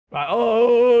Like,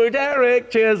 oh,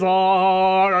 Derek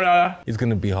Chisora. It's going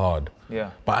to be hard.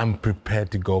 Yeah. But I'm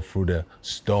prepared to go through the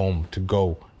storm to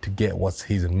get what's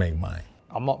his and make mine.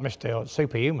 I'm not Mr.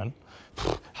 Superhuman.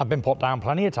 I've been put down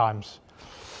plenty of times.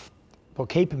 But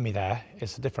keeping me there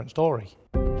is a different story.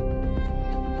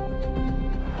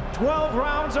 12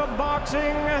 rounds of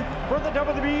boxing for the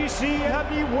WBC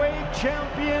Heavyweight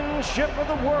Championship of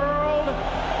the World.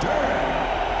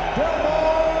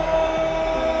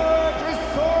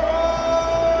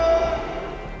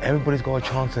 Everybody's got a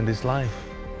chance in this life.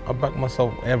 I back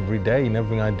myself every day in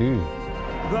everything I do.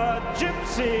 The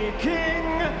Gypsy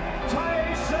King,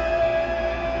 Tyson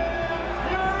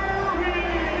Fury!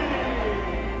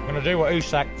 I'm going to do what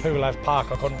Usyk, Pulev,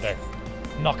 Parker couldn't do.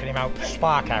 Knocking him out,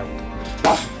 spark out.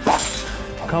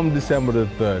 Come December the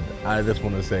 3rd, I just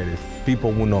want to say this.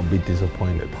 People will not be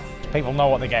disappointed. People know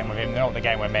what they're getting with him, they know what they're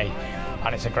getting with me.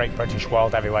 And it's a great British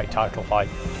World Heavyweight title fight.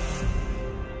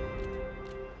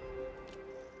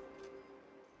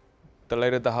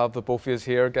 Delighted to have the both of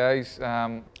you here, guys.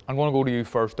 I'm going to go to you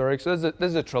first, Derek. So this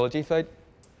is a trilogy fight.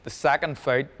 The second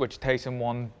fight, which Tyson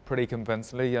won pretty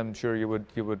convincingly, I'm sure you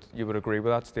would agree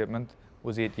with that statement,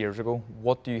 was 8 years ago.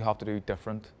 What do you have to do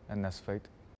different in this fight?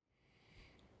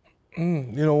 You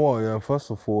know what? Yeah,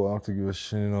 first of all, I have to give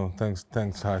thanks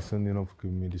Tyson, for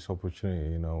giving me this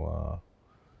opportunity,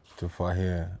 to fight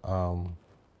here. I'm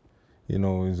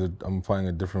fighting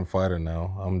a different fighter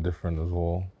now. I'm different as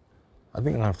well. I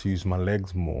think I have to use my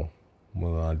legs more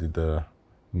than I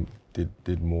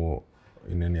did more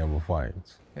in any other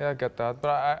fights. Yeah, I get that.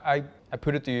 But I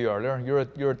put it to you earlier.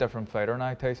 You're a different fighter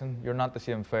now, Tyson. You're not the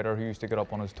same fighter who used to get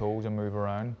up on his toes and move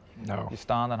around. No. You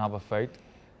stand and have a fight.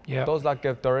 Yeah. Does that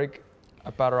give Derek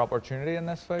a better opportunity in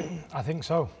this fight? I think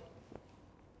so.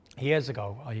 Years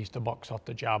ago, I used to box off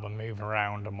the jab and move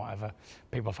around and whatever.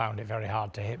 People found it very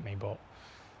hard to hit me, but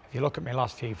if you look at my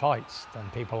last few fights, then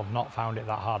people have not found it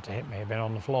that hard to hit me. I've been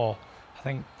on the floor. I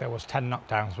think there was 10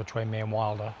 knockdowns between me and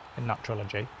Wilder in that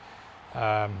trilogy.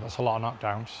 That's a lot of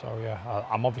knockdowns, so yeah,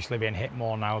 I'm obviously being hit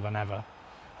more now than ever.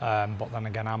 But then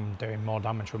again, I'm doing more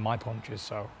damage with my punches,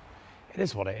 so it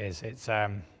is what it is. It's,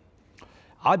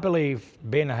 I believe,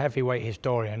 being a heavyweight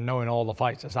historian, knowing all the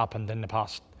fights that's happened in the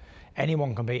past,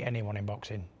 anyone can beat anyone in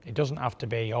boxing. It doesn't have to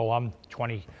be, oh, I'm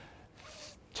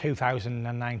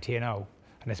 2090-0,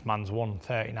 and this man's won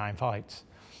 39 fights.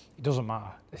 It doesn't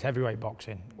matter. It's heavyweight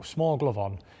boxing. With small glove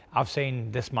on, I've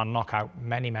seen this man knock out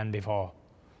many men before,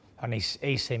 and he's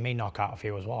seen me knock out a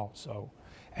few as well. So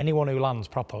anyone who lands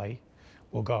properly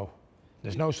will go.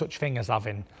 There's no such thing as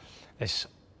having this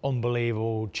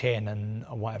unbelievable chin and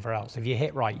whatever else. If you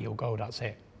hit right, you'll go, that's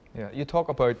it. Yeah, you talk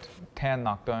about 10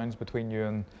 knockdowns between you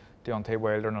and Deontay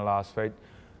Wilder in the last fight.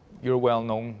 You're well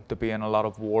known to be in a lot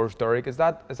of wars, Derek. Is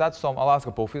that some, I'll ask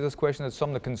both of you this question, is some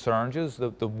of the concerns you,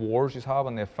 the wars you have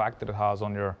and the effect that it has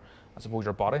on your, I suppose,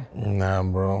 your body? Nah,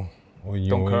 bro. When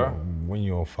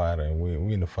you're a fighter, we're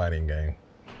in the fighting game.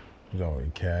 You don't really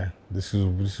care. This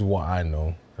is what I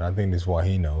know, and I think this is what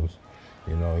he knows.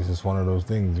 It's just one of those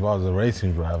things. If I was a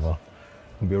racing driver,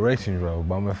 I'd be a racing driver,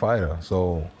 but I'm a fighter.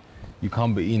 So you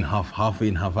can't be in half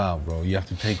in, half out, bro. You have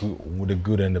to take the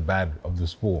good and the bad of the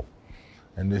sport.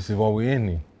 And this is what we're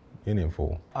in it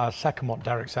for. Second what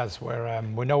Derek says,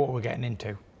 we know what we're getting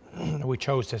into. We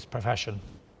chose this profession.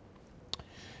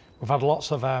 We've had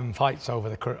lots of fights over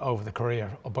the career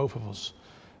of both of us.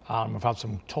 We've had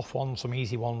some tough ones, some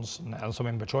easy ones, and some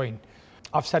in between.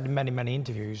 I've said in many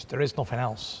interviews, there is nothing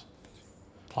else.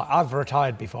 Like, I've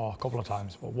retired before a couple of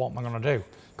times, but what am I going to do?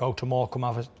 Go tomorrow, come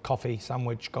have a coffee,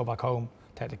 sandwich, go back home,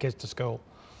 take the kids to school.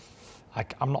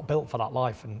 I'm not built for that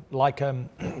life. And like an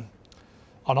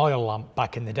oil lamp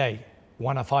back in the day,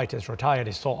 when a fighter's retired,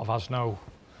 it sort of has no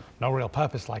real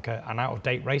purpose, like an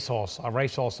out-of-date racehorse. A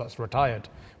racehorse that's retired,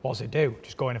 what does it do?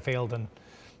 Just go in a field and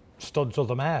studs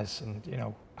other mares, and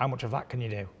how much of that can you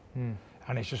do? And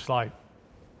it's just like,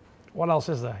 what else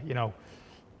is there?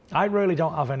 I really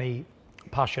don't have any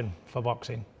passion for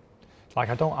boxing. Like,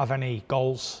 I don't have any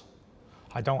goals.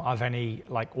 I don't have any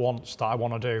wants that I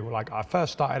want to do. Like, I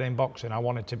first started in boxing, I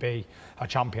wanted to be a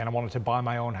champion. I wanted to buy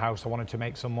my own house. I wanted to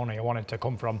make some money. I wanted to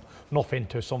come from nothing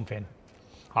to something.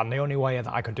 And the only way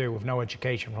that I could do with no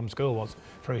education from school was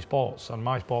through sports, and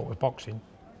my sport was boxing,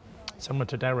 similar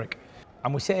to Derek.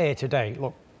 And we sit here today,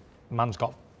 look, man's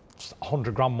got a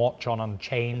 100-gram watch on and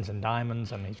chains and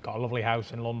diamonds, and he's got a lovely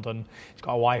house in London. He's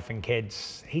got a wife and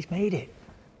kids. He's made it.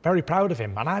 Very proud of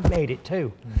him, and I've made it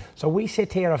too. So we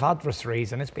sit here as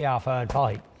adversaries, and this be our third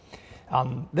fight.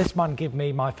 This man gave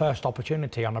me my first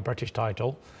opportunity on a British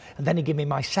title, and then he gave me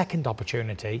my second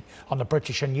opportunity on the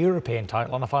British and European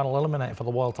title on a final eliminator for the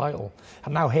world title.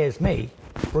 And now here's me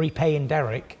repaying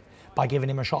Derek by giving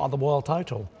him a shot at the world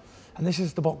title. And this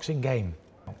is the boxing game.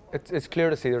 It's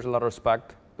clear to see there's a lot of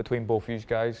respect between both of you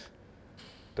guys.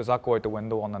 Does that go out the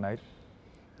window on the night?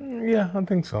 Yeah, I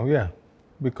think so, yeah.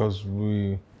 Because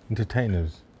we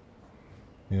entertainers,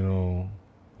 you know,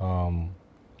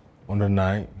 on the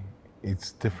night,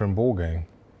 it's different ball game.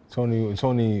 It's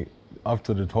only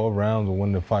after the 12 rounds or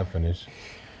when the fight finish,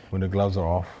 when the gloves are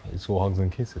off, it's all hugs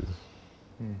and kisses.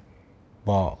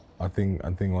 But I think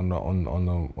on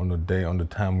the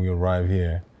time we arrive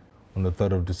here, on the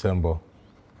 3rd of December,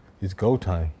 it's go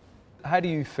time. How do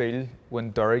you feel when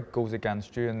Derek goes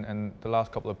against you in the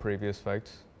last couple of previous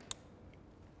fights?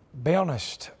 Be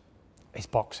honest, it's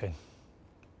boxing.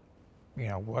 You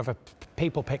know, whether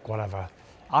people pick whatever.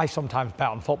 I sometimes bet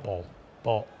on football,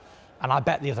 and I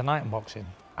bet the other night on boxing,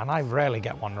 and I rarely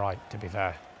get one right, to be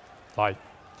fair. Like,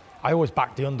 I always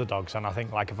back the underdogs, and I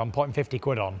think, like, if I'm putting 50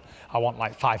 quid on, I want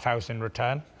like 5,000 in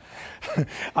return.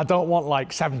 I don't want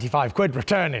like 75 quid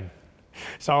returning.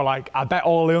 So, like, I bet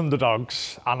all the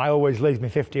underdogs, and I always leave me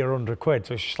 50 or 100 quid,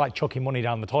 so it's just like chucking money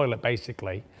down the toilet,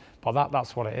 basically. But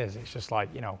that's what it is. It's just like,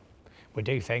 you know, we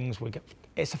do things,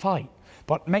 it's a fight.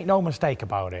 But make no mistake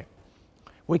about it.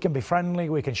 We can be friendly,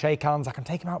 we can shake hands, I can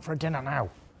take him out for a dinner now.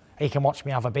 He can watch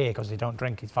me have a beer because he don't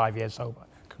drink, he's 5 years sober.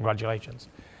 Congratulations.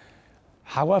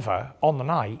 However, on the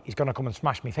night, he's going to come and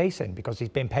smash me face in because he's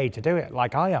been paid to do it,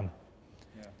 like I am.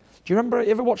 Yeah. Do you remember,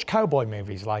 you ever watch cowboy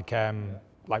movies like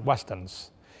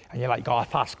Westerns? And you're like, you got a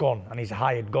fast gun and he's a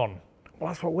hired gun. Well,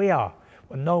 that's what we are.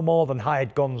 We're no more than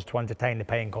hired guns to entertain the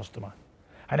paying customer.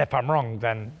 And if I'm wrong,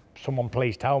 then someone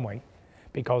please tell me.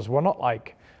 Because we're not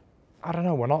like, I don't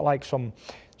know, we're not like some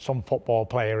football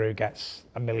player who gets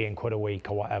 £1 million quid a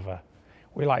week or whatever.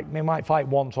 We might fight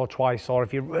once or twice, or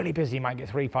if you're really busy, you might get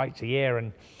 3 fights a year,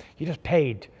 and you're just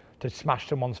paid to smash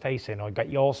someone's face in or get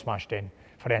yours smashed in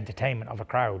for the entertainment of a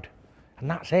crowd. And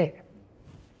that's it.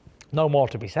 No more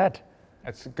to be said.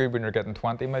 It's good when you're getting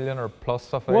 20 million or plus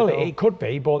stuff. Well, it could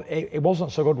be, but it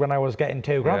wasn't so good when I was getting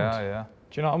 2 grand. Yeah, yeah.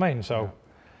 Do you know what I mean? So,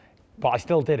 but I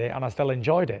still did it and I still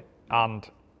enjoyed it. And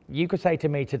you could say to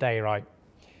me today, right,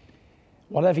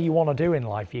 whatever you want to do in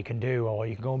life, you can do, or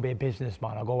you can go and be a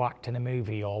businessman or go act in a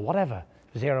movie or whatever.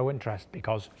 Zero interest,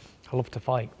 because I love to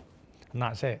fight, and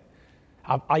that's it.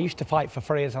 I used to fight for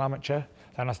free as an amateur,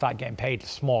 then I started getting paid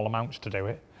small amounts to do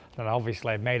it. Then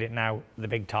obviously I've made it now the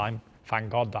big time. Thank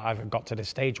God that I've got to this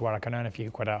stage where I can earn a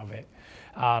few quid out of it.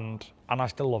 And I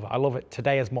still love it. I love it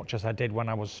today as much as I did when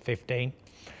I was 15.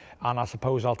 And I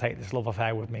suppose I'll take this love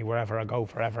affair with me wherever I go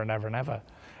forever and ever and ever.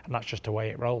 And that's just the way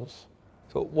it rolls.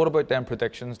 So what about them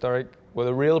predictions, Derek? Were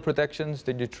the real predictions?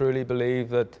 Did you truly believe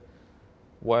that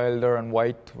Wilder and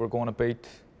White were going to beat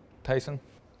Tyson?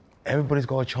 Everybody's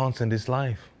got a chance in this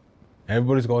life.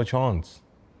 Everybody's got a chance.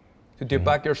 So do you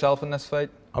back yourself in this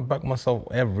fight? I back myself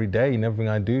every day in everything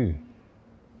I do.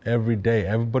 Every day,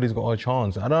 everybody's got a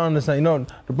chance. I don't understand. You know,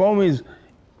 the problem is,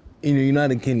 in the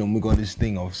United Kingdom, we got this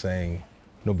thing of saying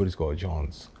nobody's got a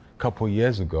chance. A couple of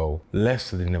years ago,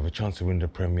 Leicester didn't have a chance to win the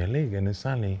Premier League, and then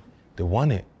suddenly they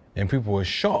won it. And people were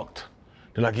shocked.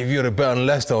 They're like, if you had a bet on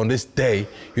Leicester on this day,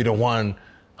 you'd have won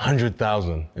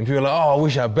 100,000. And people are like, oh, I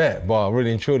wish I bet. But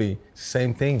really and truly, it's the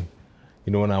same thing.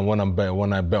 You know, when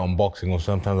I bet on boxing, or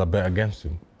sometimes I bet against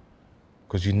him.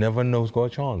 Because you never know who's got a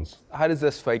chance. How does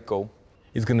this fight go?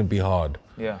 It's going to be hard.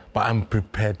 Yeah. But I'm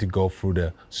prepared to go through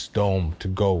the storm to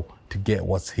get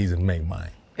what's his and make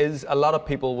mine. A lot of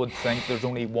people would think there's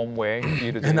only one way for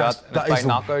you to do that by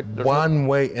knockout. One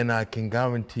way, and I can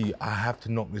guarantee you, I have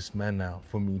to knock this man out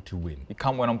for me to win. You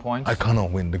can't win on points? I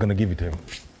cannot win. They're going to give it to him.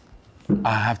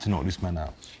 I have to knock this man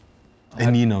out.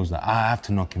 And he knows that. I have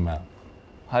to knock him out.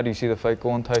 How do you see the fight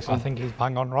going, Tyson? I think he's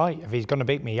bang on right. If he's going to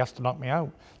beat me, he has to knock me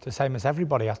out. It's the same as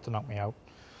everybody has to knock me out.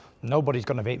 Nobody's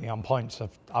going to beat me on points.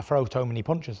 I throw so many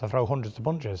punches. I throw hundreds of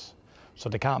punches. So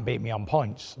they can't beat me on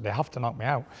points. They have to knock me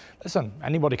out. Listen,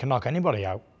 anybody can knock anybody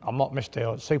out. I'm not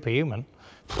Mr. Superhuman.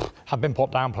 I've been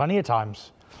put down plenty of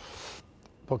times.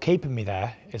 But keeping me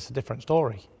there is a different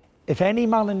story. If any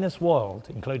man in this world,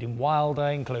 including Wilder,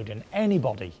 including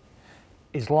anybody,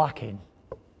 is lacking,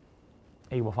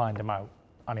 he will find him out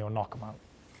and he will knock him out.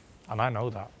 And I know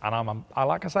that. And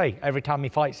like I say, every time he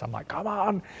fights, I'm like, come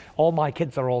on. All my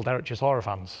kids are all Derek Chisora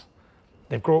fans.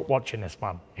 They've grown up watching this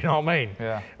man. You know what I mean?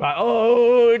 Yeah. Like,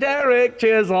 oh, Derek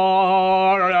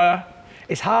Chisora.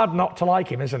 It's hard not to like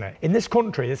him, isn't it? In this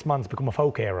country, this man's become a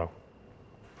folk hero.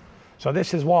 So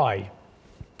this is why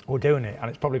we're doing it. And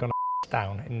it's probably going to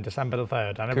down in December the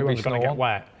 3rd. And everyone's going to get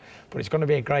wet. But it's going to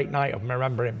be a great night of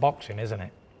remembering boxing, isn't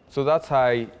it? So that's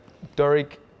how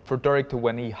Derek for Derek to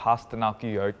win, he has to knock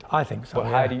you out. I think so.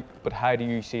 But how do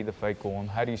you see the fight going?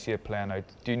 How do you see it playing out?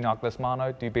 Do you knock this man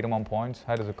out? Do you beat him on points?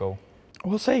 How does it go?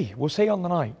 We'll see. We'll see on the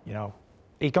night. You know,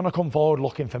 he's going to come forward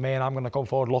looking for me, and I'm going to come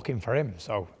forward looking for him.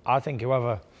 So I think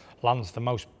whoever lands the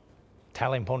most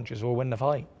telling punches will win the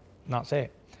fight. And that's it.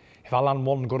 If I land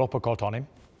one good uppercut on him,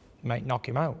 might knock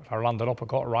him out. If I land an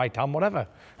uppercut, right hand, whatever,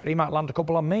 or he might land a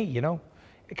couple on me. You know,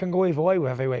 it can go either way with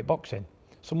heavyweight boxing.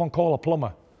 Someone call a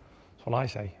plumber. That's what I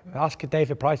say. Ask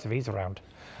David Price if he's around.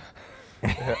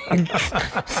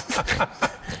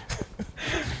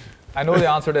 I know the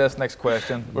answer to this next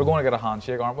question. We're going to get a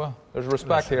handshake, aren't we? There's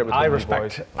respect here between you boys.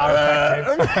 I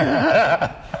respect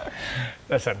him.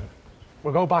 Listen,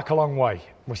 we'll go back a long way.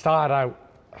 We started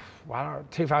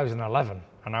out, 2011,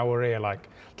 and now we're here like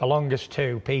the longest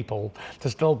two people to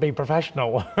still be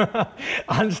professional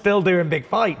and still doing big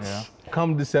fights. Yeah.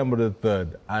 Come December the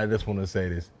 3rd, I just want to say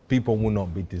this. People will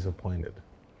not be disappointed.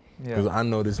 Because I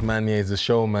know this man here is a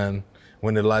showman.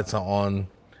 When the lights are on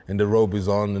and the robe is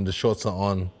on and the shorts are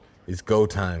on, it's go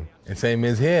time. And same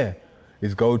as here,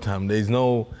 it's go time. I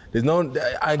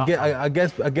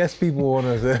guess people want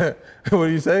to say, what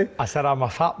do you say? I said I'm a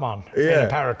fat man in a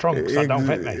pair of trunks that don't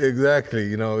fit me. Exactly,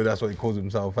 you know, that's what he calls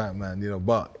himself, fat man, you know.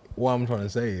 But what I'm trying to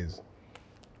say is,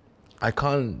 I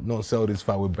can't not sell this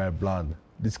fight with bad blood.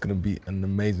 This is gonna be an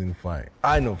amazing fight.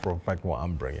 I know for a fact what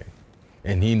I'm bringing,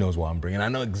 and he knows what I'm bringing. I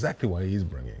know exactly what he's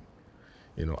bringing.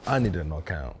 You know, I need a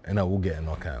knockout, and I will get a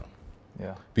knockout.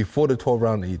 Yeah. Before the 12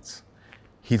 round eats,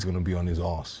 he's gonna be on his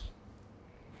arse.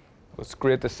 It's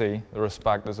great to see the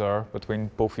respect is there between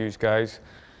both of you guys.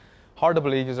 Hard to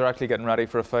believe you're actually getting ready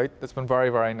for a fight. It's been very,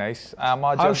 very nice. I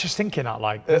was just thinking that,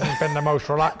 like, this has been the most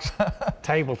relaxed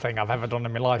table thing I've ever done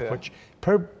in my life, which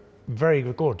very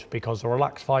good, because a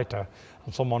relaxed fighter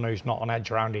and someone who's not on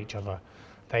edge around each other,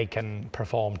 they can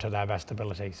perform to their best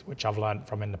abilities, which I've learned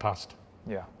from in the past.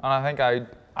 Yeah, and I think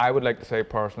I would like to say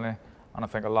personally, and I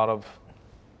think a lot of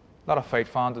fight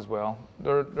fans as well,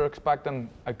 they're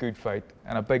expecting a good fight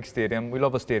in a big stadium. We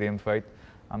love a stadium fight,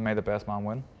 and may the best man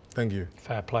win. Thank you.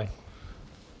 Fair play.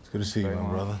 It's good to see you, my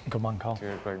brother. Good man, Carl.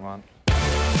 Cheers, big man.